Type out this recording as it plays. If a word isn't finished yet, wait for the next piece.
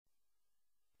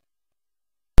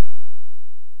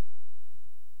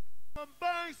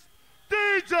Banks,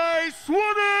 DJ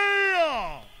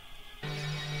Swane!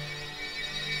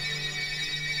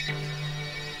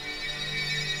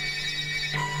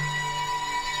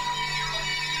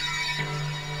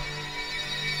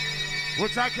 We'll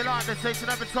take you like this each and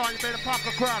every time you be in a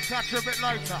Parker crowd. Catch you a bit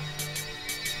later.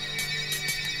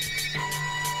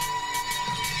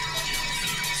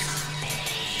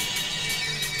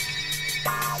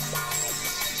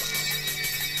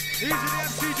 Easy the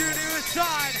MC Junior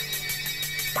inside.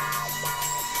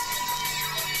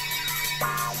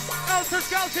 Elsa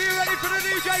Scouts, are you ready for the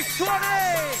DJ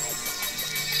Swane?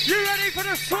 You ready for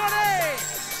the Swane?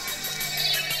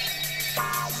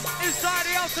 Inside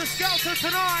the Elsa Scouts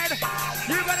tonight.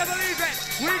 You better believe it.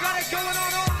 We got it going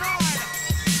on all night.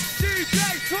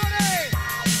 DJ Swane.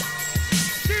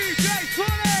 DJ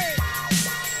Swane.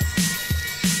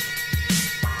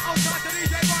 Outside the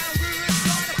DJ Vinyl Guru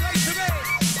inside the place to be.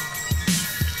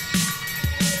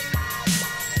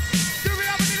 Do we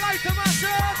have any lighter,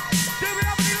 master? Do we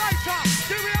have any lighter?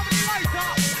 Do we have any lighter?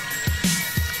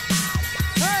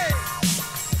 Hey!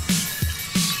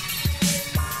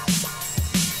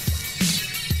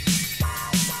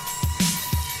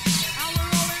 And we're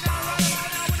rolling now, right about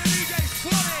now with the DJ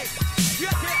Swane.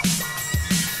 Check it!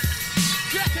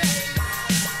 Check it!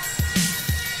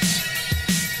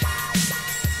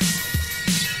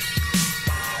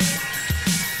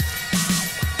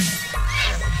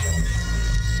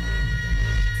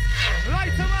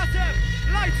 Lighter, massive!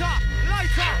 Lighter!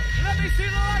 Lighter! Let me see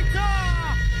the lighter!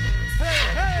 Hey,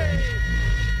 hey!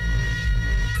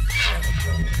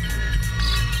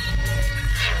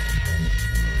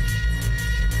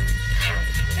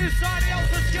 Inside the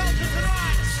Elsa Skelter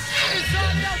tonight!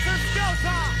 Inside the Elsa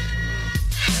Skelter!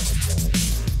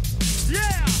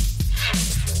 Yeah!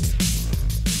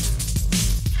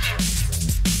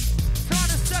 Time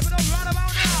to step it up right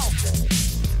about now!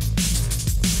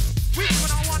 We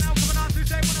coming on one now, coming on two,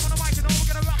 say when I'm on the mic, you know we're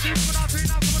gonna rock you. Coming on three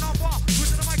now, coming on four.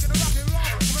 Pushing the mic and the rock and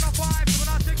roll. Coming on five,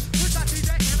 coming on six. With that DJ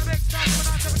in the mix, now coming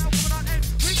on seven, now coming on eight.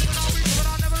 We coming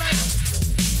on, never late.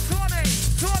 20,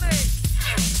 20.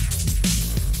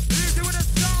 You doing a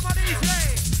song on DJ.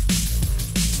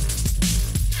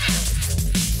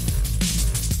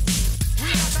 We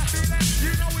got that feeling,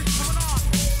 you know it's coming on.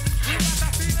 We got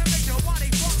that feeling, make your body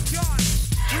rock on.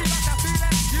 We got that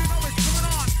feeling, you know it's coming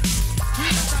on. We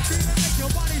got that feeling, make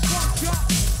your body rock on.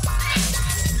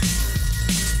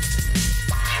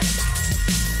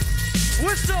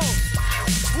 Whistle,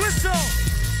 whistle,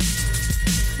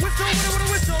 whistle, with a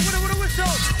whistle, with a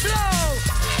whistle, blow.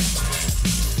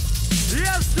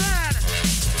 Yes, man.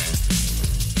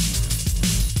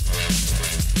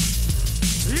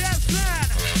 Yes, man.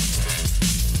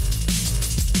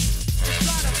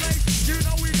 Inside the place, you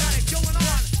know we got it going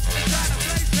on. Inside the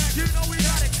place, you know we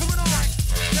got it coming on.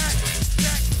 Check,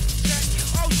 check, check.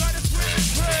 Outside the swimming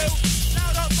crew. Now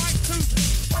the mic two.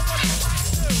 Over the mic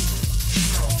two.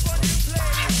 Over you play.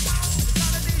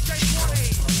 Inside the DJ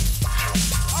 20.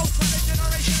 Outside the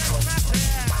generation X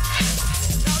massive.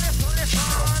 Now listen, listen.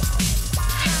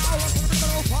 Now I'm gonna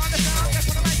go on the sound. Guess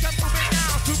what I make them move it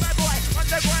now. To bad boy,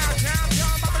 underground, down,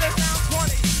 down, up in the sound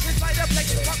 20. Inside the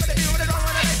place, I'm gonna be with it on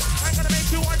the base. I'm gonna make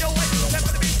you on your way. Step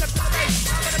to the beat, step to the base.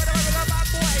 I'm gonna be with a bad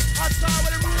boy. I saw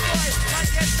with a rude boy. I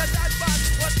get the dad bad.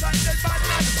 What's that dead bad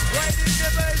man? Right in the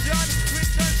version.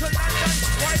 Return to London.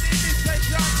 Right in this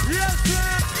station. Yes, sir.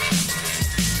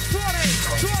 20,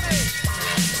 20.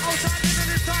 Outside in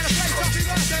this side of place. Happy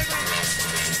birthday, mate.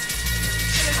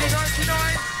 Energy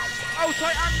 99.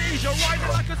 Outside amnesia.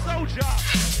 Riding like a soldier.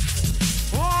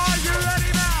 Are you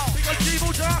ready now? Because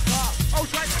evil darker.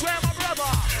 Outside square, my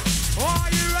brother. Are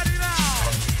you ready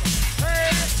now?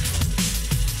 Hey.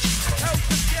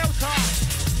 Helter Skelter.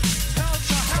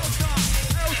 Helter, helter.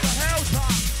 Helter, helter.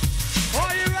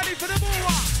 Are you ready for the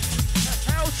bull?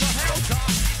 Helter, helter.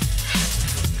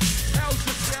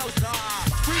 Helter Skelter.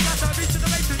 We got the beat to the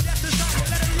basin. Yes, it's time.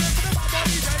 Let it rip for the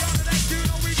body. They on the next. You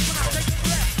know we coming out. Take a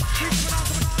breath. We coming on,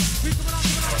 coming on. We coming on,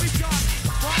 coming on. We gone.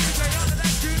 Body, they on the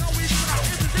next. You know we coming out.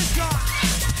 This is this guy.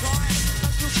 Time.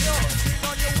 That's to kill. Sing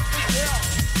on your with the kill.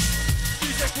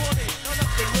 DJ 20. No,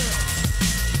 that's the real.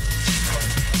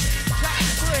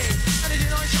 Chapter 3. Energy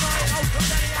 99. Outside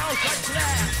Danny. Outside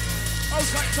Claire.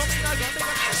 Outside Tommy Nugget. Big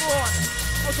up everyone.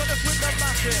 Outside the Swindon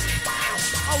Massive.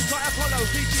 Outside Apollo.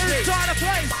 DTV. Inside the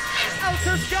place.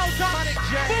 Elsa Skelter. Manic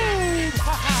J. Boom.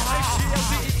 Ha ha ha.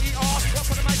 ATL-D-E-E-R. What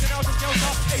for the mic and Elsa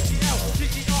Skelter.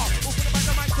 ATL-D-E-R. What for the mic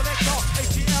and mic selector.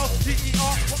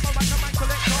 ATL-D-E-R. What for the mic and mic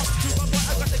selector. Super boy,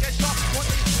 I got to get shot. What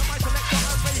the mic selector.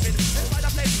 I'm raving. Inside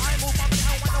the place. I move my money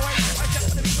out when away. I step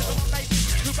for the beat with my mate.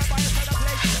 Super boy inside the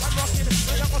place. I'm rocking.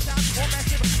 No double sound or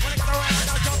massive. When I get around,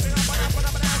 I'm jumping up on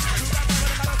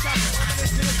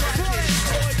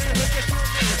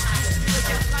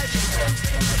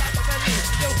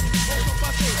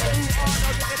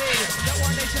that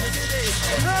one nation is in it.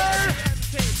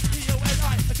 MC,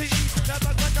 D-O-N-I-T-E,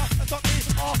 never gonna stop me.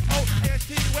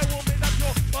 R-O-A-S-T, we're warming up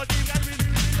your body and really,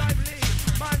 really lively.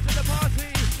 Man's in the party,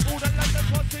 all the London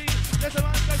posse, there's a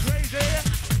man go crazy.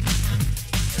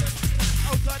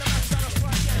 Outside the man, down the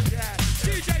front, yeah.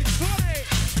 DJ Swane,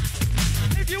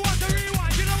 if you want to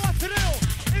rewind, you know what to do.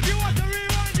 If you want to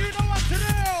rewind, you know what to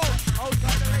do.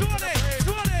 Outside the Swane,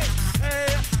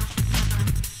 hey.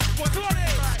 Swane,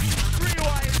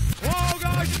 rewind. Oh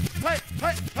gosh, hey.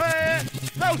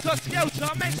 Helter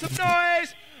Skelter, make some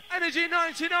noise. Energy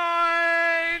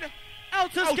 99.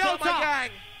 Helter Skelter, my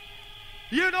gang.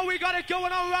 You know we got it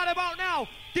going on right about now.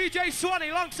 DJ Swane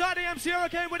alongside the MC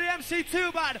Hurricane with the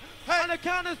MC2 band. Hey. On the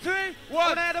count of three,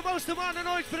 one. I had the most amount of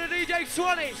noise for the DJ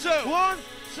Swane. 1,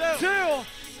 2,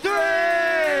 3.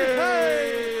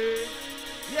 Hey.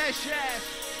 Yes.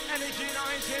 Energy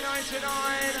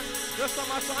 1999. Just on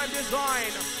my side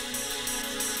design.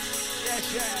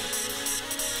 Yes.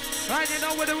 And you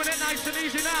know we're doing it nice and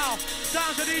easy now.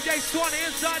 Sounds of DJ Swane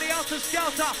inside the Helter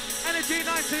Skelter. Energy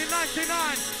 1999.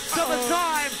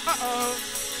 Summertime.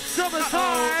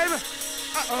 Summertime.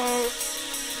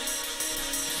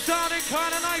 Sounding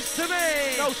kind of nice to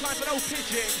me. No time for no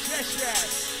pigeons.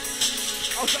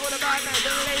 Yes. Also with the bad men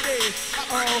and the ladies.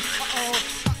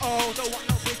 Don't want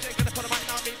no pigeon. Gonna put a mic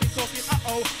now. Me talking.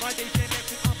 My DJ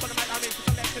mixing up on the mic. I'm into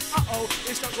collecting.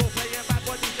 It's the go playing bad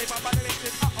boy DJ. By the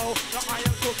mixing. Now I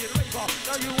am talking raver.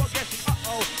 Now you are guessing.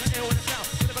 The ill in the sound.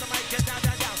 Put the mic. Get down.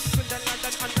 From the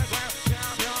London underground.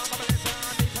 Bubbling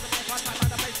sound. Deep on the mic. By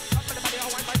the place. Up in the body. I'll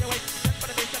wind by your way. Step for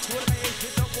the bass. Step to the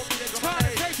bass. Don't want me to drum. Time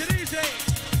to take it easy.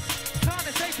 Time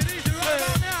to take it easy right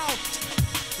about now.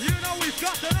 You know we've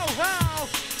got to know how.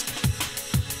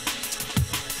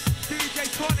 DJ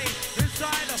Swane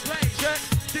inside the place.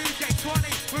 DJ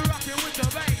Swane, we're rocking with the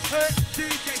bass.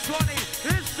 DJ Swane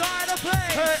inside the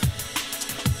place.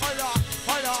 Holla.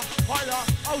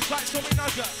 Outside Tommy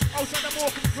Nugget. Outside the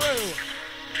Morgan crew.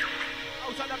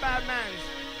 Outside the bad man.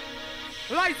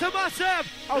 Lighter massive.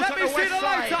 Let me see the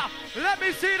lighter. Let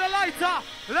me see the lighter.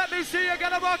 Let me see you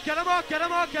get them up,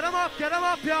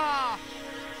 yeah.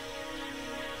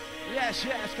 Yes,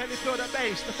 can you feel the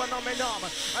bass, the phenomenon?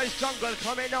 It's jungle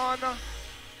coming on.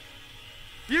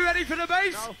 You ready for the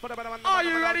bass? No, are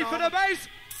you ready for the bass?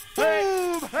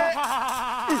 Boom! Hey.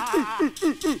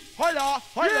 Holla,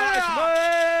 yeah. It's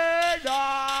murder!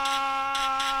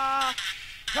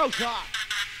 Helter!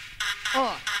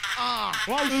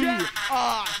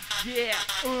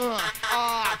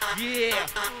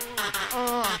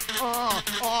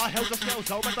 Helter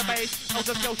Skelter with the bass.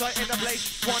 Helter Skelter in the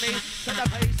place. 20 to the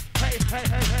pace. Hey.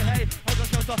 Helter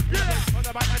Skelter, yeah. On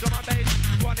the back end of my bass.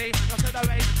 20, now to the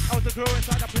race. Helter crew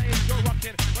inside the place. You're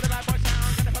rocking. What a bad boy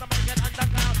sound. Gonna put a mic in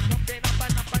underground. Jumping up and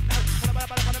down.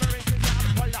 When the rings is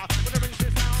down. Holla. When the rings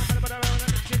is down. When the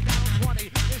rings is down.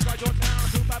 20. Inside your town.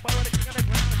 Too bad boy with the king of the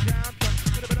ground. Champion.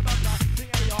 With a bit of butler. Sing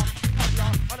A-R. On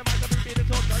the mic, the beat, the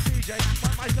talk, the DJ.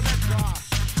 My selector.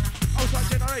 Outside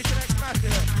Generation X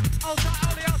Massive. Outside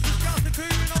all the Helter Skelter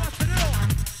crew. You know what to do.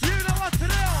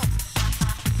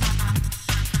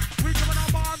 We coming on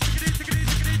bomb.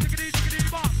 Tickety,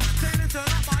 bomb. Say listen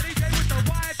up, my DJ with the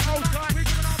vibe. Outside. We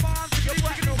coming on bomb.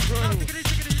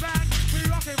 Tickety, bang. We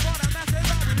rocking for the massive.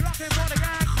 We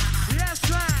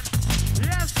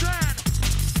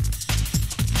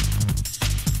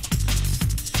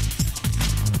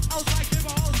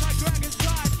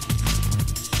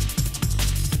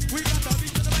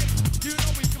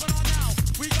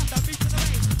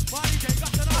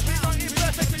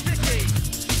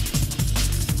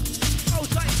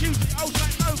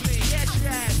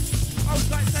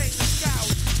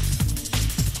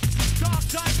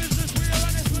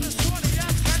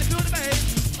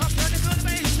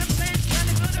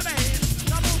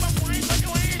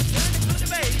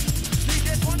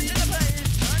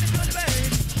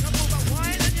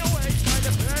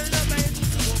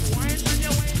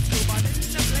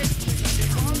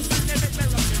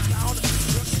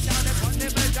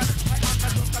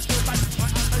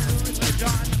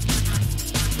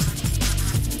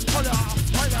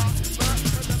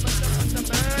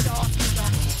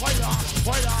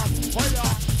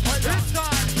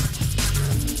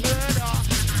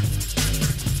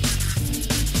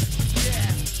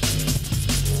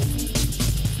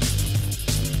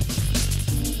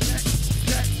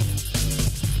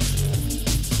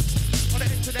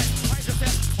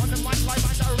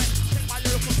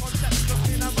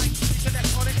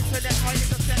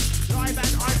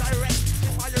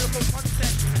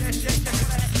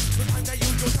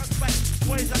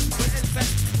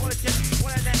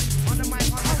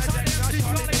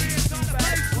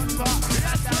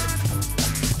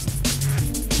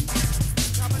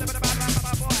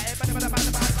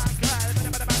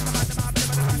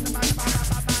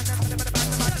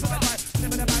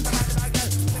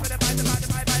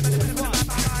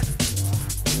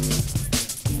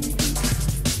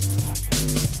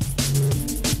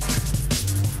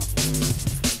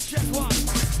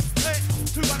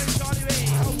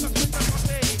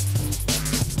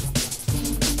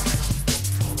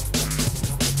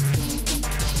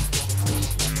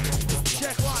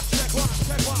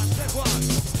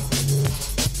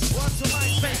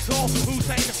Fatal,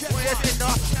 Hussein, where's in the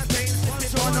campaign?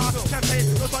 Sipping on our champagne,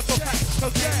 looks like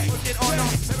cocaine, looking on our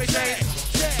Mary Jane.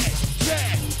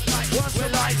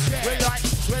 We're like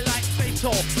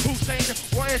Fatal, Hussein,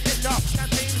 where's in the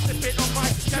campaign? Sipping on my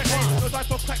champagne, looks like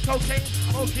crack cocaine,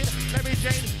 smoking Mary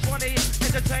Jane, funny,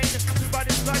 entertain,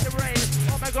 everybody inside the rain.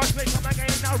 Oh my gosh, make up my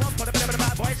game now, run for the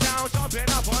bad boy sound, jumping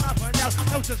up and down,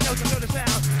 notice, feel the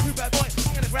sound, two bad boys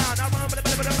in the ground, I run with the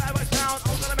bad boy sound,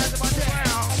 I'm gonna mess up my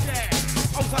ground, yeah,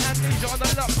 also amnesia on the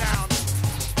lockdown,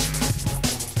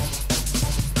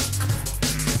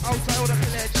 outside all the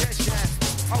village,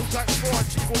 yeah, outside sport,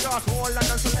 people dark, all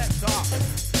London selector,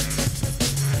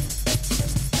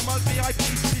 I'm a VIP,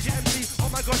 DJ MC, oh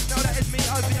my gosh, now that is me,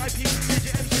 a VIP,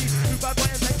 DJ MC, two bad boy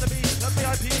and take the beat, a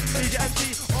VIP, DJ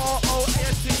MC,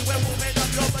 R-O-A-S-T, where we'll make up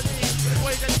your body, with the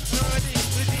boys and nerdy,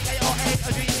 with the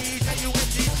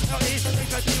A-R-A-O-D-E-J-U-N-G-L-E,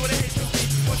 H-I-T, what it is to me,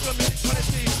 what's your music, what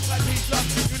it is, like peace, love,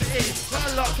 unity,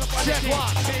 unlock, check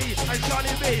one, me, and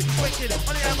Charlie B, wicked,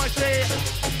 on the MIC,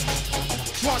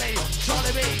 Charlie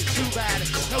B, too bad,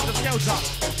 no the skelter.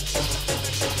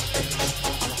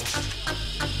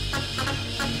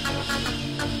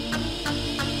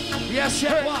 Yes,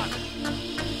 check one.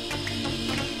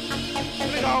 Here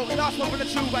we go, last one for the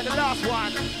tube and the last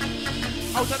one.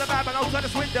 Outside the bad man, outside the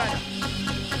Swindon.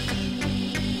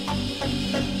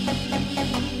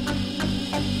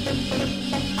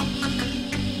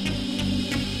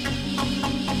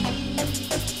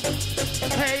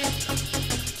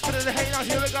 Hey, now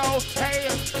here we go. Hey,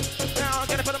 now I'm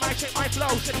gonna put the mic, check my flow.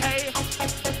 Said hey,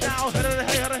 now hey,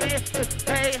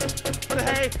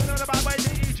 know the bad boy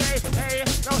DJ. Hey,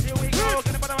 now here we go.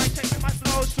 Gonna put the mic, check my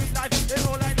flow. Street life is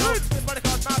all I know. Spin by the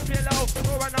card, my pillow.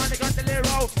 Go right now, they got the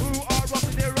Lero. Who are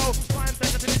rocking zero? Prime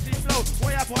take to the flow.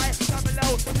 Way up high, down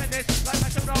below. Tennis, like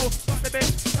my roll. Got the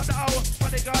bitch, got the O.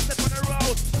 Bodyguard, step on the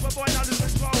road. Super boy, now lose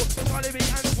control. Charlie B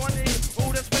and Swanee.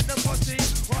 All the spin the posse.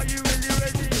 Are you really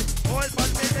ready? All fun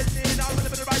medicine. Now with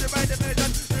a bit of ride division.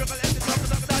 Miracle in the top of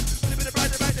that. With a bit of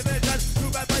ride division. Too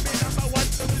bad baby number one.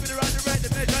 With a bit of ride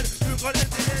division. Miracle in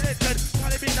the religion.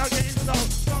 Charlie B now getting slow.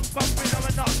 Funk,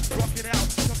 phenomenon. Rocking out,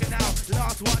 talking out.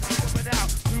 Last one, coming out.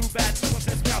 Too bad, what's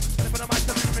this now? And if I might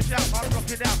just finish out, I'm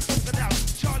rocking out, talking out.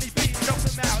 Charlie B knocks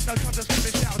him out. No time to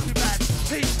finish out. Too bad.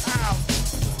 Peace out.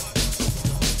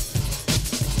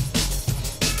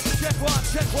 Check one,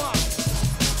 check one.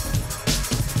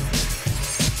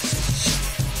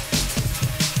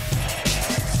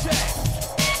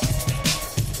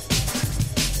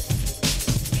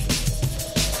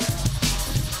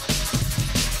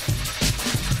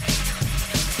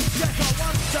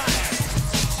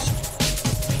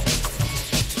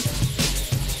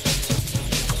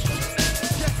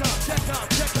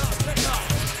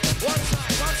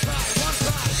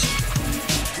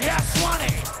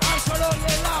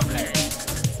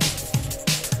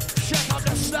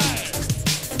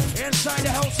 Inside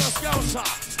the house of Skelter.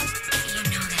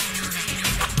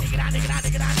 Dig it out,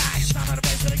 nice. Sound of the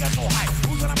bass, gonna get so high.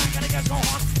 Who's on the mic, gonna get so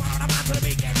hot? One on the man to the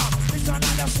beat, get on. This on the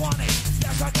Swane.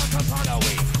 Yes, I got control of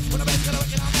we. When the bass, gonna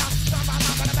work it on down. Some man,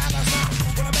 I'm gonna band us out.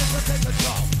 When the bass, gonna take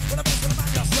control. When the bass, gonna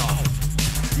band your soul.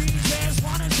 DJs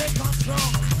wanna take control.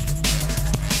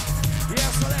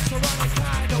 Yes, so that's the running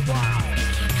kind of wow.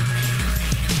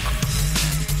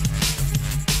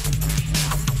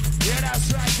 Yeah, that's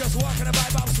right, just walking the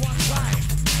vibe up one time.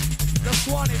 The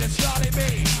Swanee, the Charlie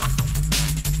B.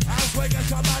 As we get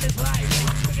somebody's life.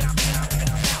 Pick it up now.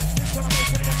 This one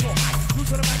makes it get too high. Who's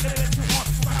gonna make it get too hot?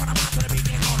 Right on the mouth to the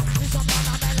beginning on. This one on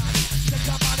the melody. Take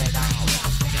your body down.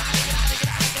 Dig it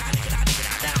out,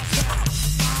 down.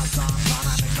 My son's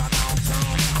gonna make a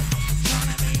downtown.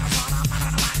 Johnny me, I'm on the man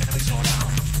on the mic, gonna be so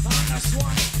down. I'm the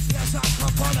Swanee, yes, I'm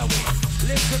come follow me.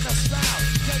 Listen to style,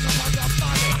 take up on your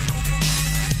body.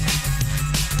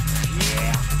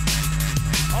 Yeah.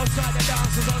 Outside the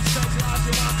dancers on stage, last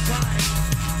you one time.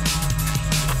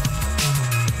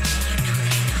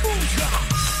 Boom-shot.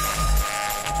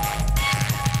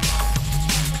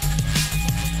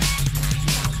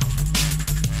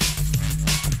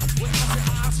 When I say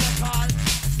ass, I call.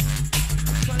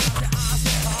 When I say ass, I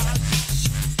call.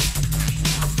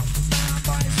 Man,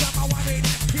 boys, I'm a worried.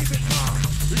 Keep it calm.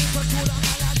 Listen to the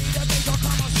melody, the bass will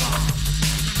come on strong.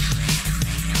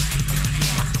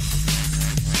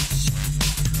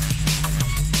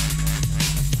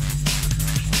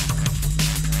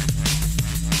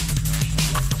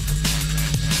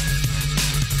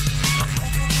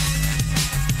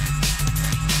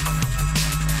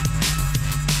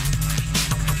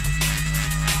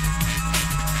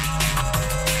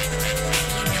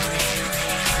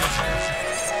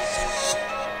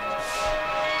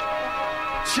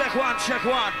 Check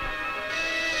one.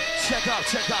 Check up,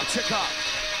 check up, check up.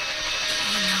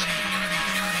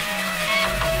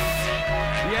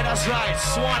 Yeah, that's right,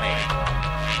 Swane.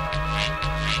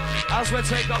 As we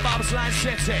take on Bob's Line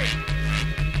City.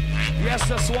 Yes,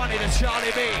 the Swane, the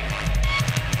Charlie B.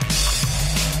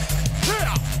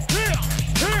 Here, here,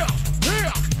 here,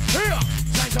 here, here.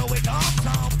 Time to wake up,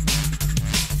 Tom.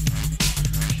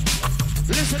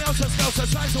 Listen out, it's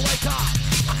time to wake up.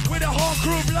 With the whole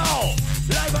crew blow,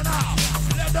 liven up.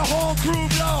 Let the whole crew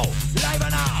blow,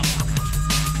 liven up.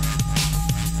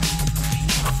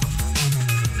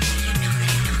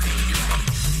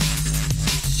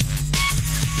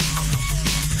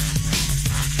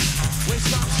 With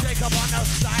some shake up on the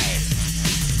side.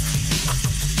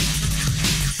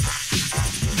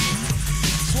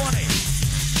 Swane.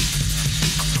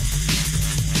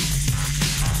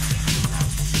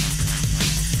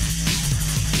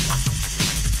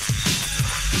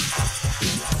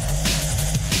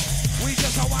 We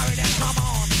just a worry that come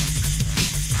on.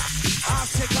 I'll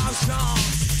take our song.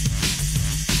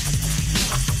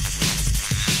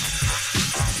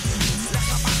 Look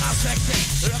up on our section,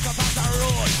 look up on the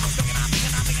road.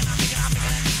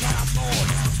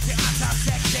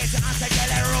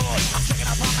 Checking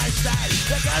up on my style,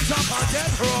 the girls up on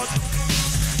that road.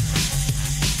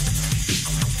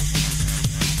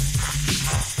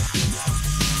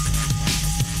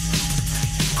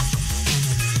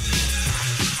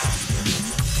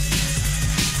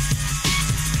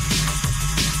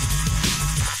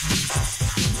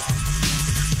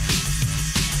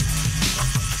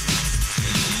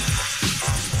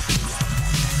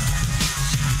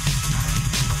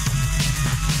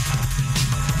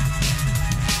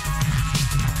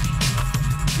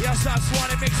 Yes, that's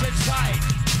Swane mix inside.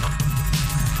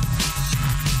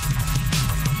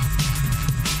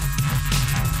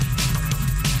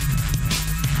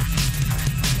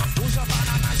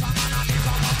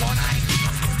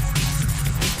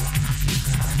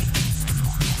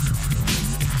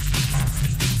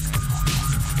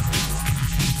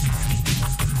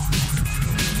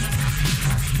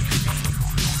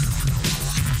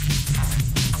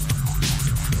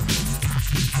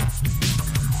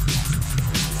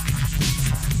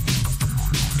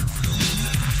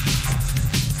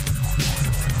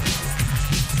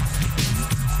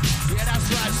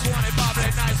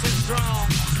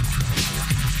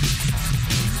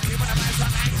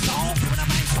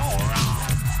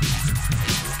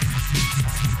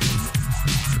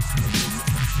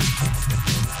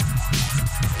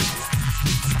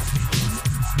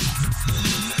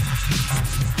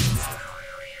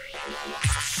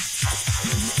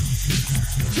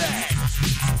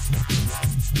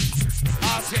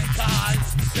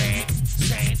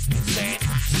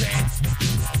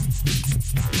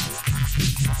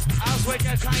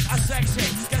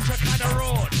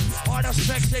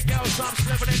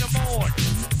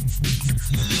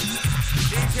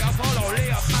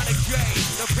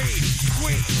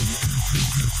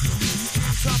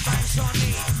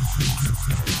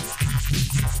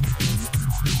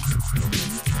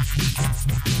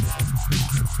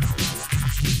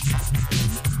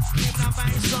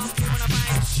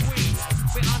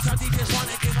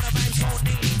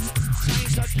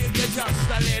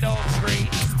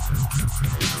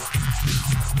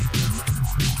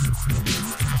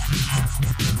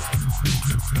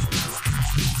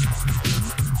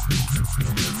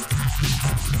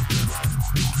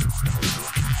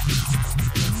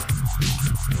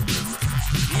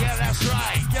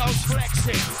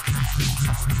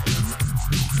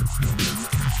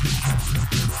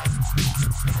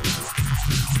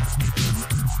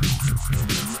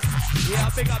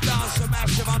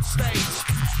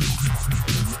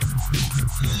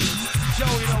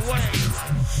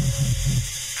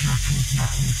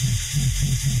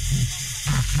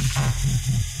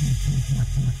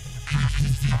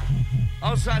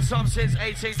 Outside some since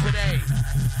 18 today.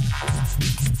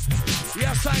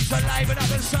 Yes, thanks for live and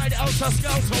up inside Outside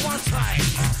Scouts for one time.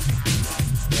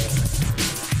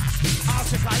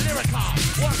 Article, lyrical,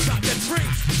 what's up the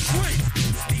tree? Sweet.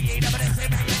 The ain't never the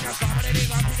same man, you're stopping it, you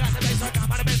got the bass, I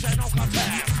come on the bass, no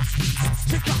contact.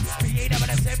 Tick up, the ain't never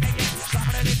the same man, you're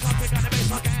stopping it, you got the bass,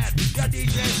 again. Your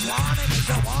DJ Swane makes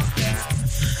you walk there.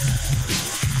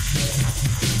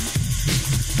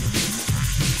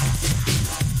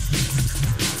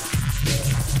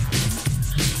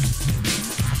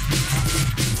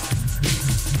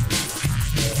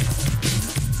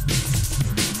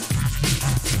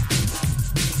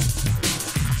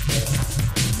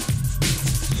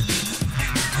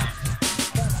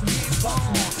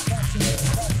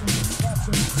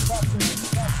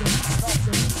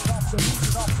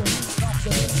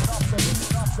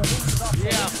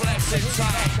 flexing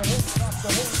time.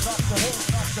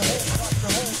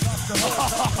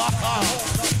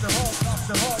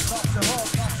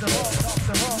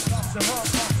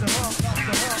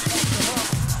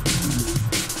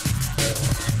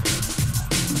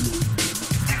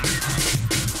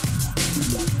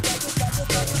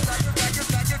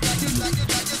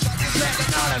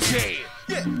 Technology.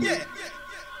 Yeah.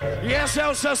 Yes,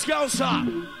 Elsa Skelsa.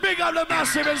 Big up the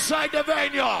massive inside the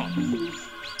venue.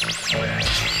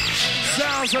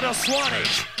 Sounds of the swane.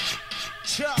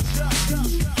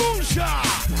 Boom shot,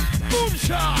 boom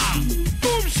shot,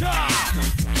 boom shot.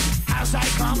 As I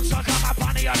come, so come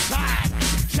upon your side.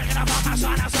 Checking up on my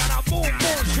son, I said a boom,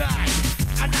 boom shot.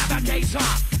 A navigator,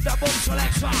 the boom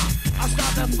selector. I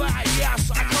start the fight,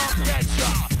 yes, I can't get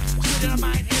ya. Sitting the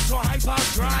mind into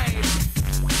hyperdrive.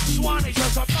 Swane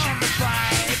just a bomb the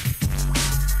fight.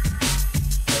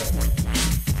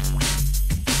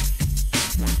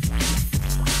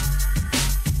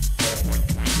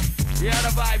 Yeah, the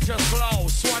vibe just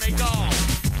flows, swane go.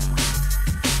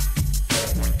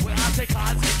 When I say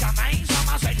cards, take a main, some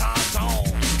I say cards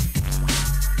zone.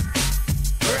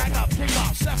 Rack up, kick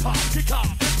off, step up, kick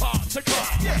off, hip hop, take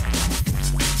off. Yeah.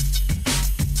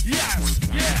 Yes,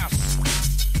 yes.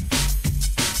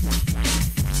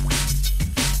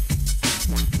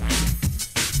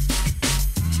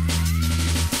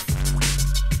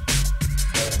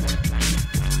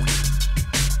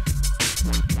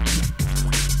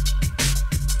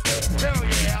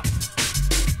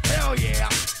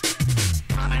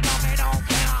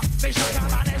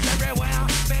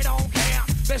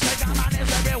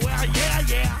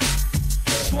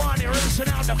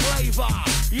 Out the flavor,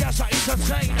 yes, I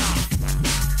entertainer.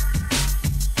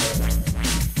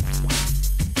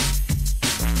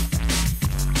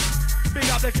 Big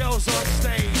up the girls on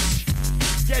stage.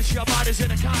 Get your bodies in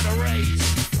a kind of race.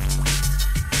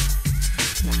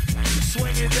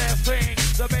 Swinging their thing,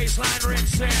 the baseline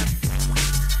rinsing.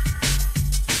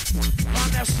 On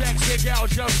that sexy girl,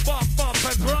 just bump, bump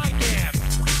and grinding.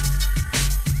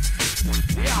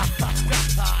 Yeah,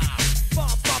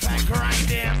 bump, bump and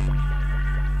grinding.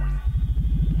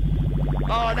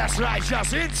 Oh, that's right,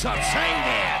 just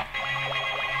entertaining.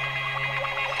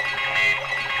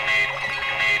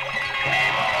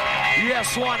 Yes,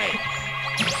 swane.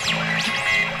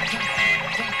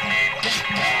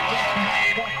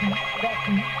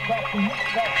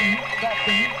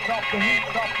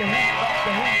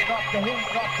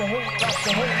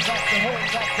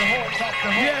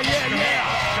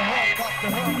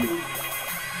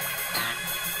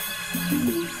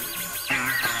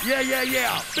 Yeah.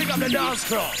 Yeah. Big up the dance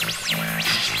floor.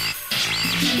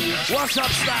 What's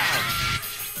up, style?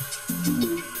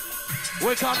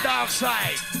 We come dark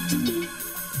side.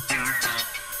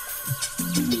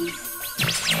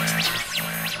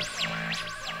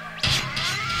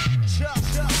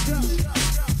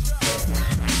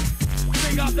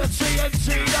 Big up the TNT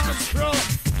dance floor.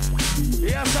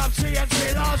 Yes, I'm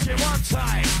TNT large in one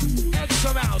time. X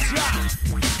amount, yeah.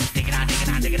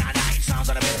 Digging out, sounds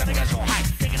of the bass gonna get so high.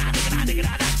 Digging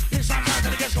out, this sounds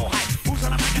gonna get so high. Who's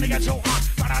on the mic gonna get so hot?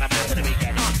 Right out of the to the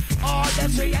weekend on. Oh, the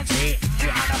TNT, we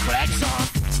on the flex on.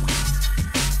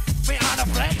 We on the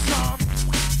flex on.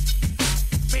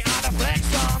 We on the flex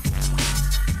on.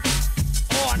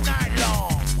 All night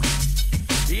long.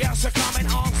 Yes, we're coming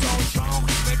on so strong.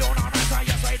 We don't know right,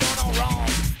 yes, I don't know wrong.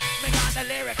 We got the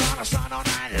lyric on the sun all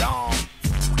night long.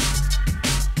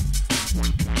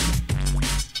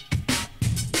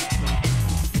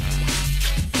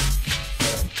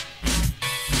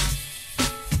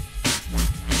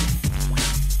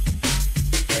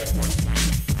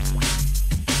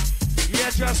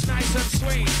 Just nice and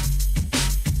sweet.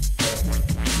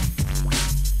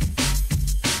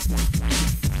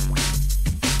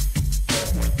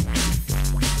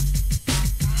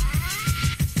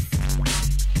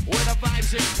 Where the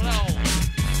vibes in flow.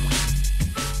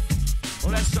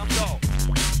 Let's some go.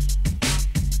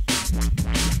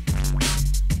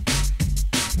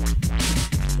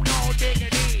 No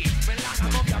diggity. Me like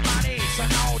move your body. So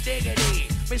no diggity.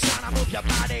 Me trying to move your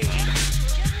body.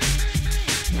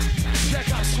 Check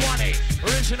out swane,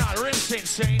 original rinsing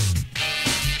scene.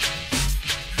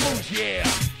 Oh yeah.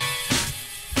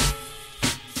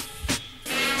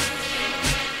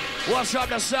 What's up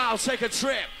the south? Take a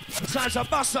trip. Time to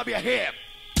bust up your hip.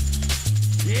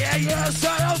 Yeah,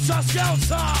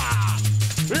 Skelter.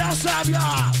 Let's have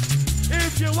ya.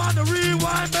 If you want to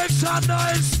rewind, make some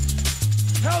noise.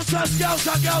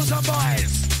 Skelter, girls and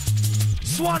boys.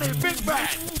 Swane, big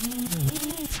bang.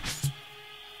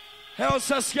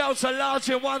 Elsa Skelter large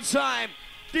in one time.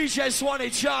 DJ Swane,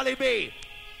 Charlie B.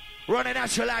 Running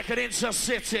at you like an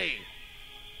intercity.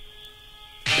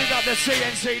 up the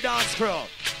CNC dance crew.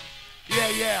 Yeah,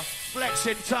 yeah,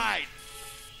 flexing tight.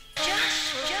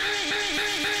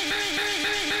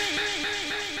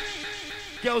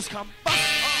 Girls come back up.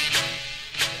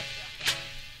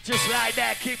 Just like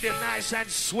that, keep it nice and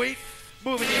sweet.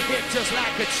 Moving your hip just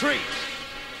like a treat.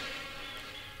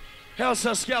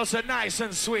 Helter Skelter, nice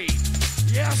and sweet.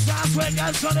 Yes, that's where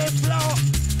girls on the floor.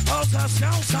 Helter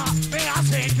Skelter, me I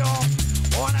say go.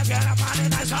 Wanna get up on it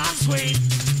nice and sweet.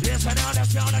 Yes, I know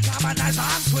that's gonna come on nice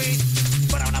and sweet.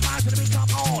 But on the mind to become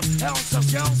on. Helter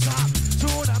Skelter, to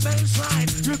the baseline.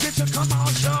 You get to come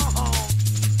on, show.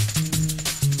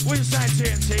 We say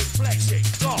TNT, flexing,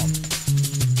 go.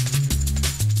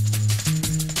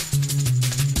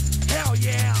 Hell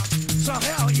yeah, so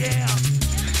hell yeah.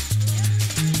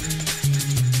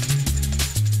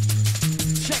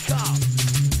 Check out.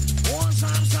 One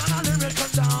time, some a lyrical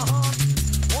dawn.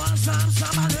 One time,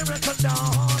 some a lyrical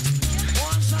dawn.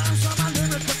 One time, some a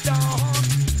lyrical dawn.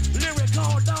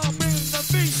 Lyrical dawn, bring the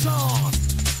beat on.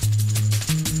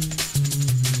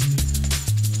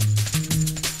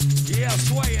 Yeah,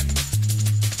 swaying,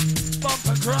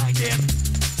 bumper grinding.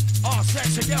 Oh,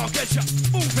 sexy girl, get you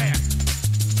moving.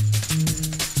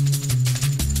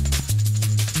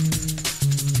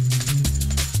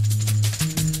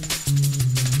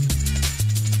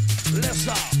 Let's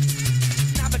go.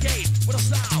 Navigate with a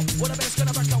style. What a bass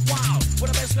gonna break a wow. What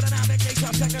a bass gonna navigate.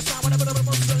 I'll check us out. What a bit of a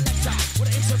most selector. What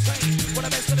a entertain. What a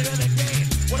bass gonna do the game.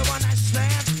 What a one night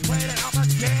stand. Playing it up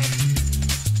again.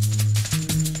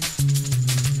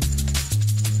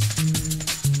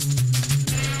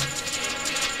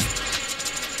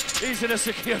 Easy to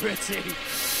security.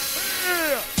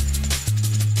 Yeah.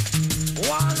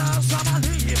 While I'm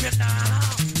leaving now.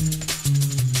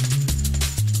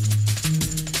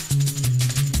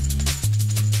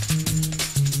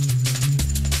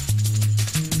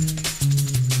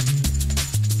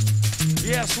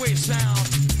 Yeah, sweet sound.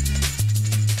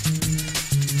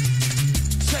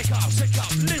 Take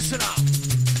off, listen up.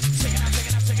 Taking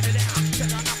it down.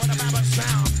 Check out what the Baba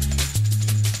sound.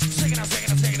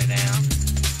 Taking it down.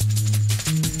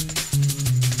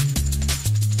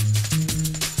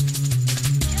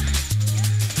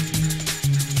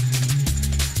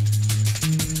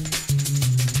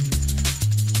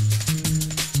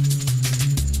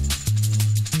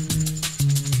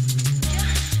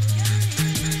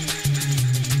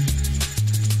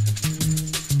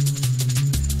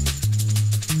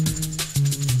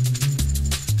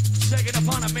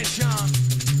 On a mission. I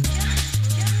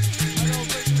don't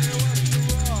think you want to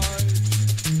ride.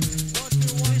 What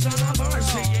you want to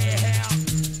ride? Yeah.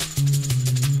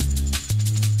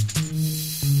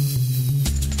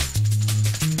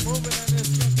 Moving in this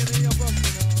country, you're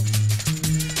busting out.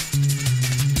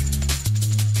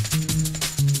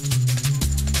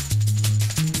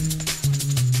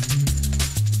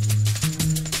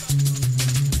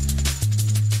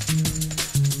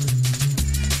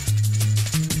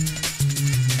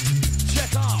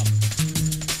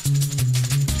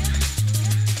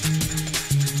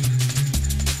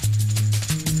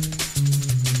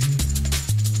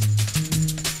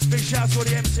 Shouts for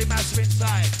the MC massive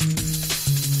inside.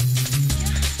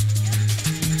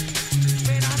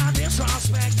 Been on this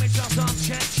aspect, me just on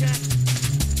check.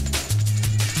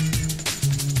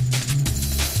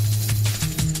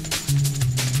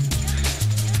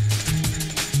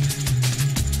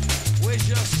 We're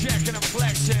just checking and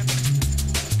flexing.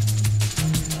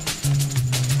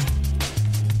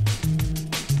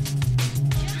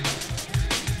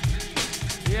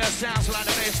 Yeah, sounds like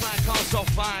the bassline can't so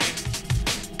fine.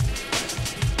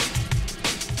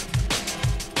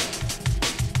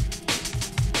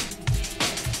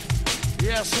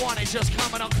 Yeah, Swane just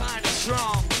coming on kind of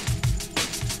strong.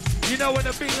 You know when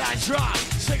the beat line drop,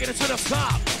 taking it to the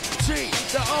top. G,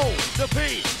 the O, the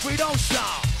P, we don't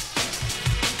stop.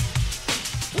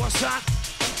 What's that?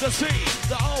 The T,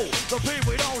 the O, the P,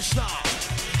 we don't stop.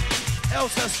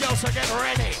 Helter Skelter, get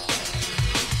ready.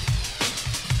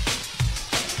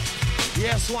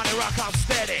 Yeah, Swane, rock up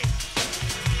steady.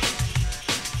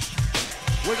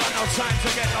 We got no time to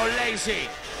get no lazy.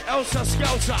 Helter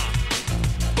Skelter.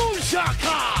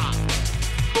 Boomshaka!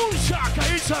 Boomshaka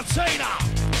entertainer!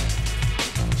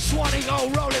 Swane go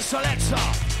rolling selector!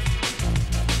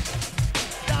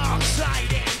 Dark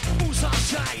sided, who's on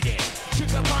shining?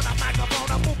 Chick up on the microphone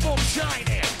and boom boom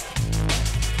shining!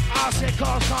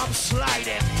 Icicles come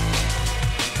sliding!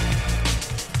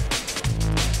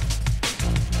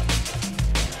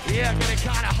 Yeah, getting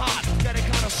kinda hot, getting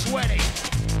kinda sweaty.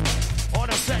 On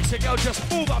a sexy go, just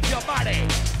move up your body.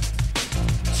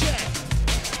 Check.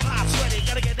 Sweaty,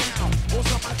 gotta get down.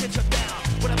 Also, my get you down.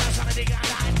 When I'm outside, digging out,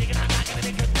 gonna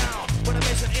dig it down. When I'm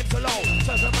missing into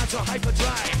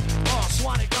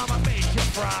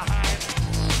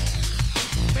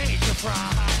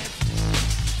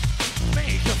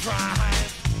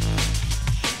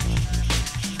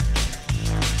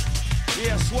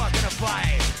Yes, what gonna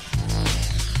fight?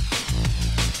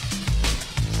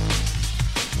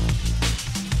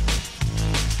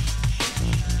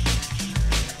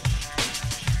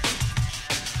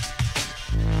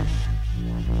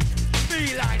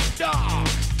 Be like dog.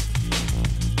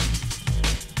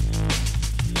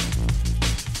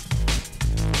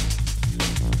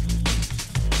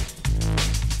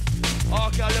 Oh,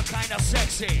 girl, look kinda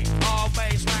sexy. All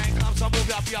baseline comes to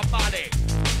move up your body.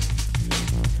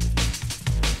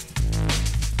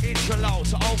 Intraload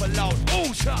to overload.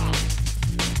 Ultra.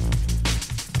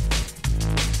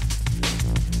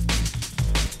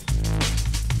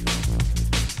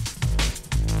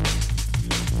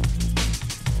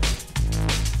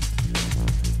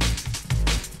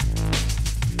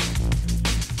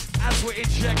 As we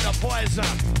inject the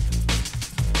poison.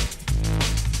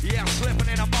 Yeah, slipping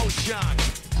in emotion.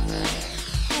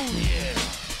 Ooh, yeah.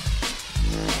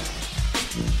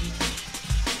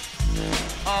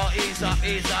 Oh, ease up,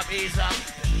 ease up, ease up.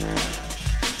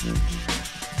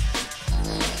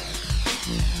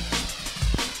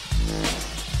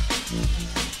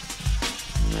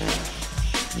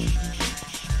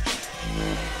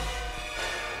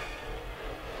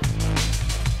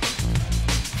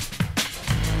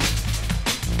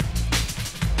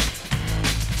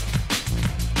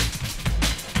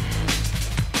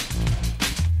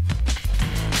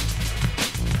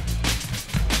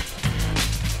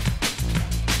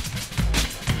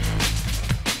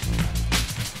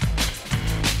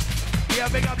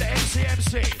 Big up the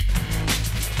MC.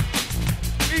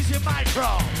 Easy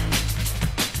micro.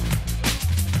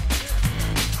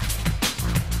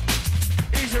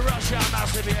 Easy rush out,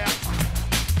 massive, yeah.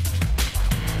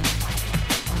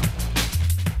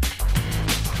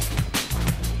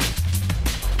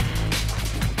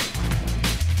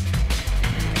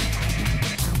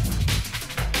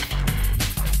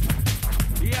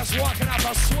 Yes, walking up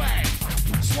a sway.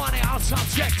 Swane out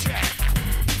subjected.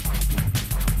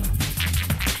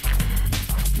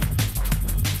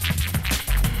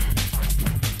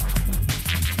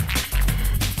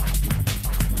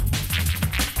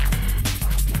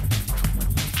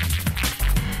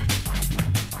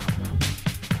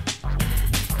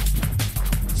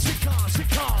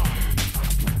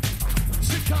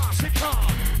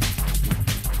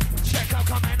 Check out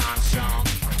coming on strong.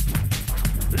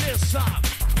 Listen up.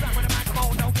 Back with the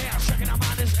microphone, don't care. Checking our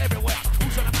mind is everywhere.